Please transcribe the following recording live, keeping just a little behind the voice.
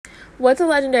What's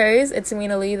up, legendaries? It's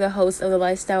Amina Lee, the host of the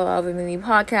Lifestyle of Amina Lee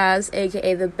podcast,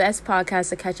 aka the best podcast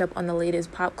to catch up on the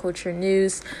latest pop culture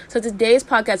news. So today's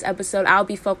podcast episode, I'll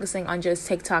be focusing on just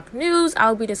TikTok news.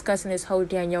 I'll be discussing this whole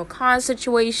Danielle Khan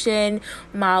situation,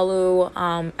 Malu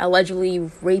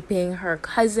allegedly raping her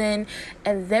cousin,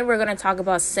 and then we're gonna talk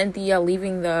about Cynthia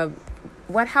leaving the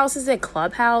what house is it?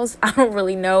 Clubhouse? I don't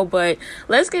really know, but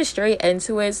let's get straight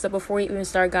into it. So before we even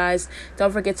start, guys,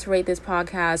 don't forget to rate this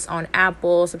podcast on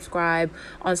Apple, subscribe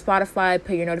on Spotify,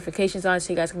 put your notifications on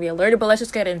so you guys can be alerted. But let's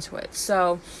just get into it.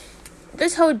 So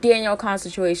this whole Danielle Khan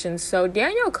situation. So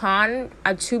Danielle Khan,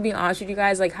 to be honest with you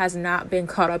guys, has not been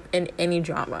caught up in any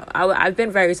drama. I've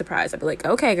been very surprised. I'd be like,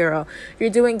 okay, girl, you're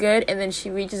doing good. And then she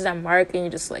reaches that mark and you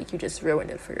just ruined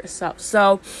it for yourself.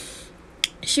 So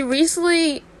she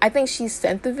recently, I think she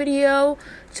sent the video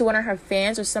to one of her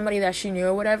fans or somebody that she knew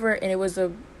or whatever, and it was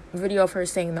a video of her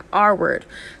saying the R word.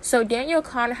 So Danielle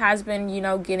Khan has been,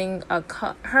 getting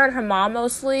her and her mom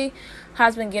mostly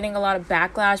has been getting a lot of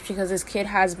backlash because this kid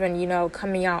has been,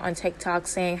 coming out on TikTok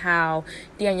saying how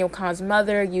Danielle Khan's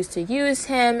mother used to use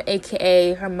him,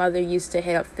 aka her mother used to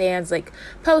hit up fans like,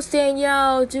 post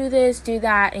Danielle, do this, do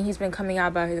that, and he's been coming out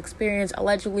about his experience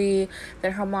allegedly.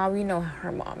 Then her mom, we know how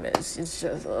her mom is. It's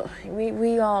just,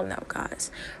 we all know,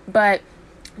 guys. But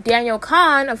Danielle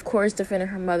Khan, of course, defended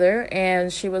her mother,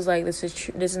 and she was like, this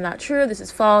is not true, this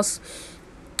is false.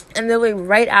 And literally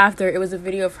right after, it was a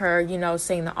video of her,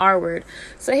 saying the R word.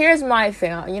 So here's my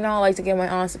thing. I like to give my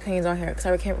honest opinions on here because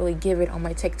I can't really give it on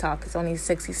my TikTok. It's only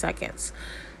 60 seconds.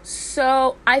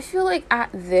 So I feel like at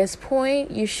this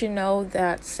point, you should know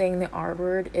that saying the R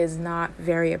word is not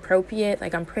very appropriate.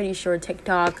 I'm pretty sure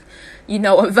TikTok,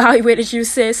 evaluated you,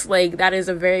 sis. That is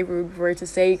a very rude word to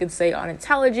say. You can say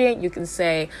unintelligent. You can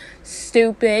say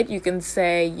stupid. You can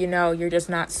say, you're just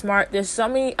not smart. There's so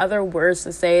many other words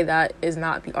to say that is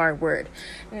not the R word.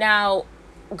 Now,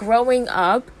 growing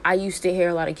up, I used to hear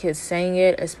a lot of kids saying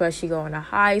it, especially going to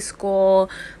high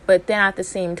school. But then at the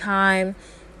same time,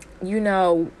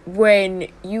 when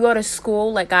you go to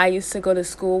school, I used to go to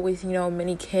school with,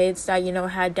 many kids that,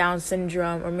 had Down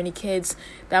syndrome, or many kids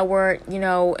that weren't,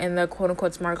 in the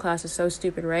quote-unquote smart class. Is so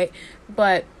stupid, right?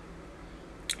 But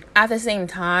at the same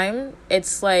time,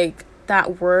 it's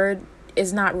that word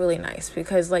is not really nice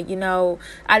because, I had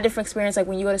a different experience.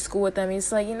 When you go to school with them,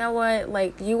 it's you know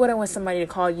what? You wouldn't want somebody to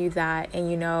call you that,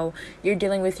 and, you're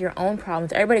dealing with your own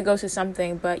problems. Everybody goes through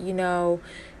something, but,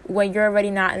 when you're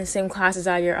already not in the same classes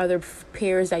as your other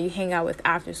peers that you hang out with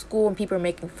after school, and people are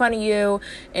making fun of you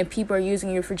and people are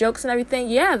using you for jokes and everything,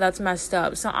 yeah, that's messed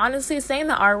up. So honestly, saying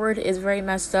the R word is very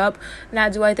messed up. Now,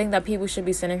 do I think that people should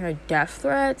be sending her death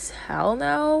threats? Hell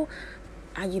no.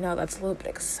 That's a little bit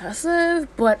excessive,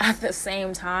 but at the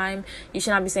same time, you should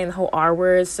not be saying the whole R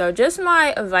word. So just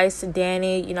my advice to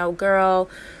Danny, girl,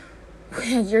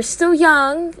 you're still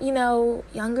young,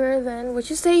 younger than what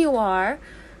you say you are,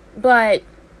 but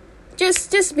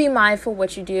just be mindful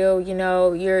what you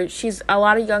do. She's a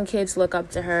lot of young kids look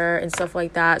up to her and stuff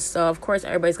like that. So of course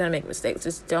everybody's gonna make mistakes.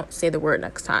 Just don't say the word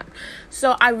next time.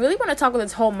 So I really want to talk about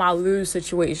this whole Malu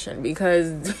situation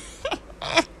because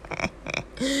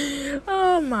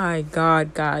oh my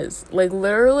god, guys,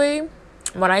 literally,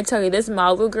 when I tell you, this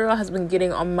Malu girl has been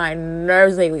getting on my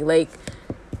nerves lately.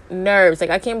 Nerves.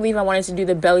 I can't believe I wanted to do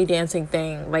the belly dancing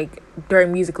thing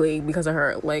during Musical.ly because of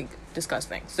her.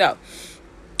 Disgusting. So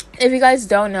if you guys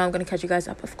don't know, I'm going to catch you guys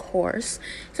up, of course.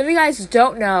 So if you guys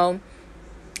don't know,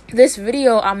 this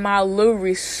video on Malu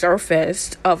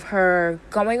resurfaced of her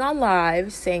going on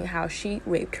live saying how she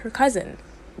raped her cousin.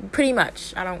 Pretty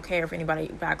much. I don't care if anybody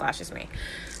backlashes me.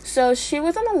 So she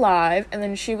was on a live, and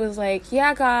then she was like,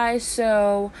 yeah, guys,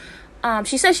 so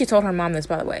she said she told her mom this,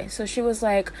 by the way. So she was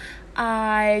like,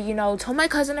 I, told my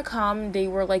cousin to come. They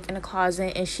were, in a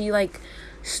closet, and she,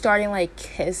 starting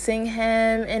kissing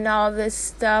him and all this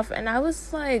stuff, and I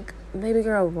was like, baby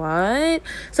girl, what?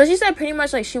 So she said pretty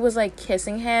much she was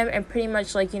kissing him and pretty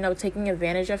much taking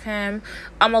advantage of him.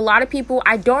 A lot of people,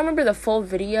 I don't remember the full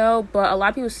video, but a lot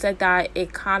of people said that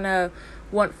it kind of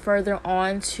went further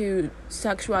on to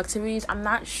sexual activities. I'm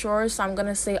not sure, so I'm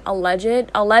gonna say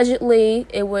allegedly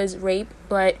it was rape,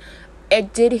 but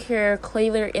it did hear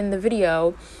clearly in the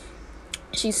video.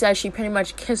 She said she pretty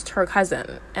much kissed her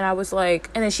cousin. And I was like,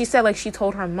 and then she said she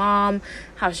told her mom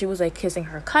how she was kissing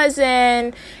her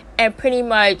cousin. And pretty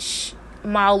much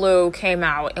Malu came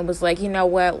out and was like, you know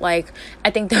what, I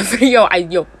think that video,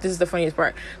 this is the funniest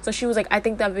part. So she was like, I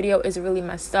think that video is really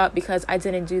messed up because I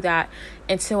didn't do that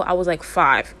until I was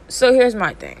 5. So here's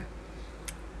my thing.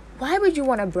 Why would you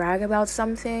want to brag about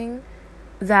something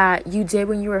that you did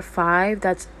when you were 5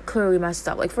 that's clearly messed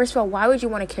up? First of all, why would you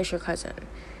want to kiss your cousin?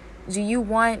 do you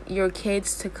want your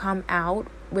kids to come out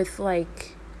with,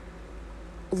 like,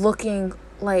 looking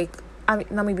like, I mean,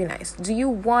 let me be nice. Do you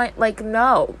want, like,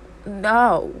 no.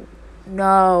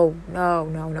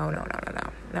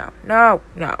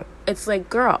 It's like,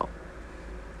 girl,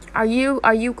 are you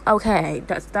okay?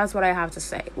 That's what I have to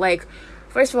say. Like,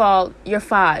 first of all, you're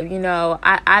 5, you know.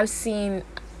 I've seen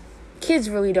kids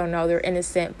really don't know, they're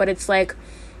innocent, but it's like,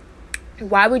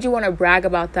 why would you want to brag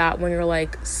about that when you're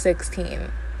like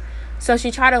 16? So she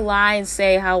tried to lie and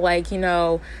say how, like, you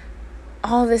know,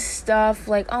 all this stuff,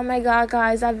 like, oh my god,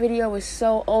 guys, that video was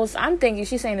so old. So I'm thinking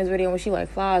she's saying this video when she like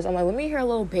 5. I'm like, let me hear a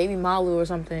little Baby Malu or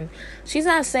something. She's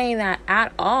not saying that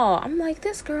at all. I'm like,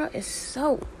 this girl is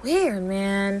so weird,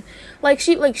 man. Like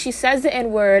she says the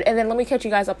N-word, and then let me catch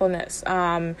you guys up on this.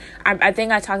 I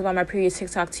think I talked about my previous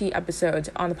TikTok tea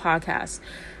episodes on the podcast.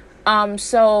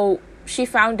 So she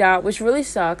found out, which really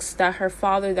sucks, that her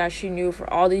father that she knew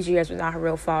for all these years was not her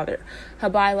real father. Her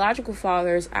biological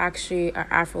father is actually an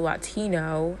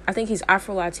Afro-Latino. I think he's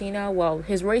Afro-Latino. Well,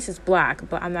 his race is black,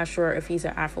 but I'm not sure if he's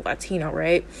an Afro-Latino,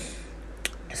 right?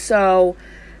 So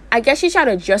I guess she tried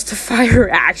to justify her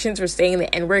actions for saying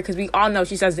the N-word, because we all know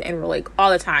she says the N-word, like,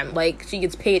 all the time. Like, she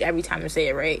gets paid every time to say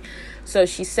it, right? So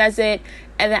she says it,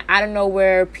 and then out of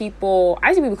nowhere, I see people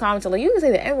commenting, like, you can say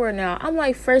the N-word now. I'm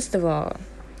like, first of all,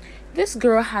 this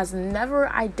girl has never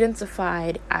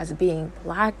identified as being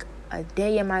black a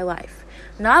day in my life.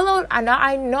 Now,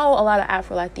 I know a lot of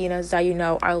Afro-Latinas that, you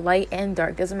know, are light and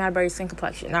dark. Doesn't matter about your skin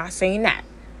complexion. Not saying that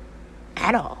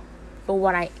at all. But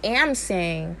what I am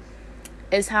saying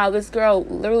is how this girl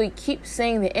literally keeps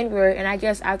saying the N-word, and I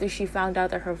guess after she found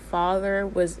out that her father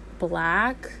was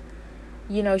black,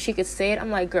 you know, she could say it. I'm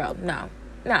like, girl, no,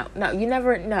 you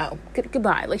never, no,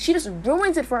 goodbye. Like, she just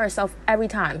ruins it for herself every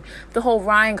time. The whole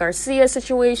Ryan Garcia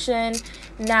situation,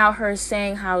 now her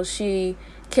saying how she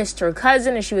kissed her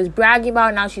cousin and she was bragging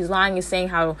about it. Now she's lying and saying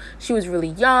how she was really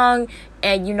young,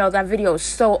 and, you know, that video is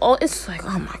so old. It's like,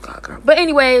 oh my god, girl. But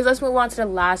anyways, let's move on to the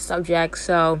last subject.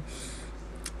 So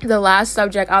the last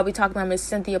subject I'll be talking about is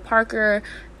Cynthia Parker.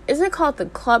 Isn't it called the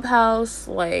Clubhouse?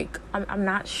 Like, I'm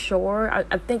not sure.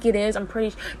 I think it is. I'm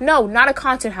pretty no, not a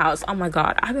content house. Oh my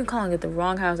god, I've been calling it the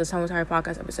wrong house this whole entire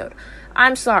podcast episode.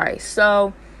 I'm sorry.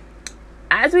 So,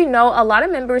 as we know, a lot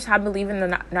of members have been leaving the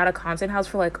not a content house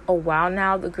for like a while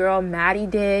now. The girl Maddie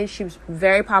did. She was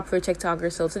very popular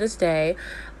TikToker still to this day.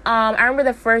 I remember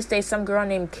the first day, some girl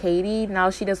named Katie.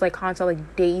 Now she does like content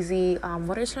like Daisy.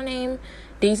 What is her name?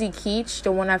 Daisy Keach,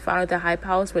 the one I found at the Hype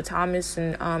House with Thomas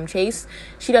and Chase.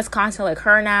 She does content like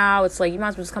her now. It's like, you might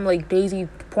as well just come like Daisy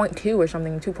 0.2 or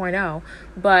something, 2.0.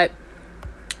 But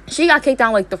she got kicked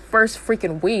out like the first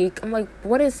freaking week. I'm like,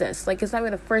 what is this? Like, it's not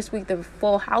even the first week the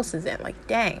full house is in. Like,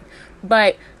 dang.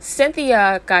 But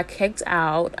Cynthia got kicked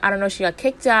out. I don't know if she got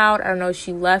kicked out. I don't know if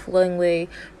she left willingly.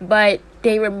 But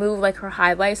they removed like her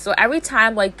highlights. So every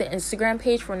time like the Instagram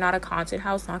page for Not a Content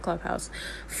House, not Clubhouse,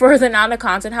 for the Not a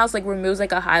Content House like removes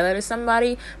like a highlight of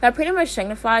somebody, that pretty much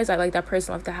signifies that like that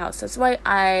person left the house. That's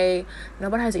why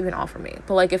nobody has even offered me.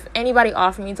 But like if anybody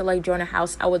offered me to like join a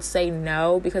house, I would say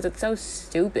no, because it's so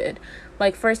stupid.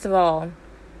 Like, first of all,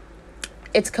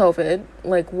 it's COVID.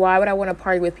 Like, why would I want to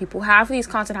party with people? Half of these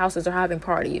content houses are having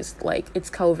parties. Like, it's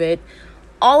COVID.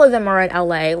 All of them are in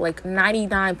LA. Like,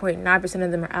 99.9%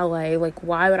 of them are LA. Like,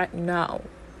 why would I? No.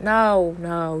 Oh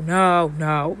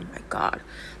my god.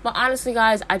 But honestly,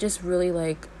 guys, I just really,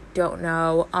 like, don't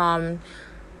know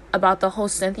about the whole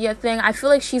Cynthia thing. I feel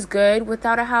like she's good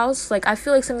without a house. Like, I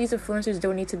feel like some of these influencers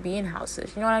don't need to be in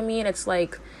houses. You know what I mean? It's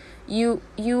like, you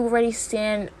already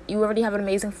have an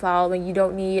amazing following. You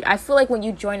don't need, I feel like when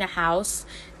you join a house,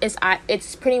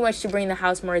 it's pretty much to bring the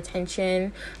house more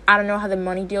attention. I don't know how the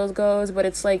money deals goes, but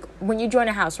it's like when you join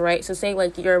a house, right? So say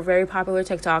like you're a very popular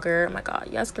TikToker. Oh my god,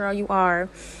 yes girl, you are.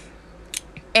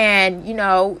 And, you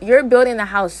know, you're building the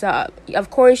house up. Of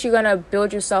course, you're gonna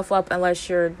build yourself up unless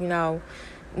you're, you know,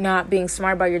 not being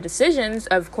smart about your decisions,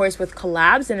 of course, with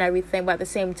collabs and everything. But at the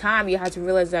same time, you have to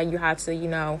realize that you have to, you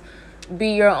know,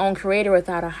 be your own creator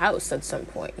without a house at some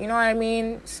point. You know what I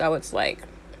mean? So it's like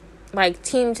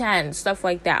Team 10, stuff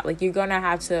like that. Like, you're gonna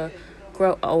have to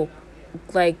grow old.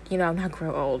 Like, you know, not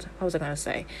grow old. What was I gonna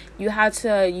say? You had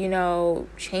to, you know,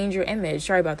 change your image.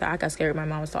 Sorry about that. I got scared. My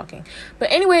mom was talking.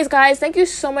 But anyways, guys, thank you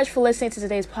so much for listening to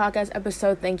today's podcast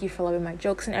episode. Thank you for loving my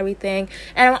jokes and everything.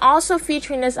 And I'm also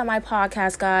featuring this on my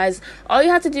podcast, guys. All you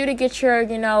have to do to get your,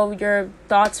 you know, your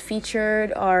thoughts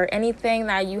featured or anything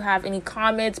that you have, any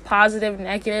comments, positive,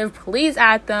 negative, please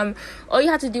add them. All you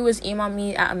have to do is email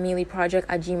me at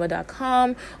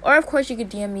ameliproject@gmail.com. Or, of course, you could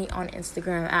DM me on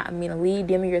Instagram at AminaLee.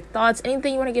 DM me your thoughts comments,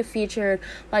 anything you want to get featured.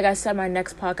 Like I said, my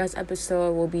next podcast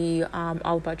episode will be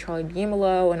all about Charli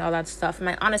D'Amelio and all that stuff.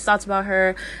 My honest thoughts about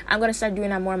her. I'm going to start doing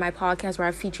that more in my podcast, where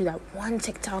I feature that one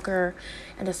TikToker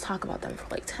and just talk about them for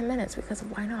like 10 minutes, because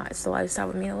why not? It's the lifestyle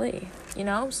with Mina Lee,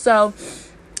 So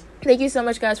thank you so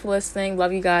much, guys, for listening.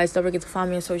 Love you guys. Don't forget to follow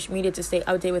me on social media to stay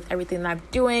updated with everything that I'm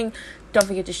doing. Don't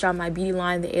forget to shop my beauty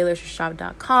line,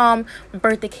 thealishshop.com. My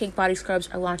birthday cake body scrubs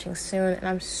are launching soon, and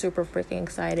I'm super freaking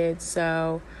excited.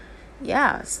 So,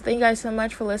 yeah. So thank you guys so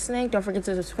much for listening. Don't forget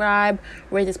to subscribe,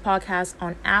 rate this podcast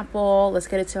on Apple. Let's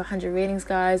get it to 100 ratings,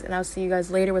 guys. And I'll see you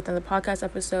guys later within the podcast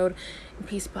episode.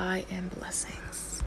 Peace, bye, and blessings.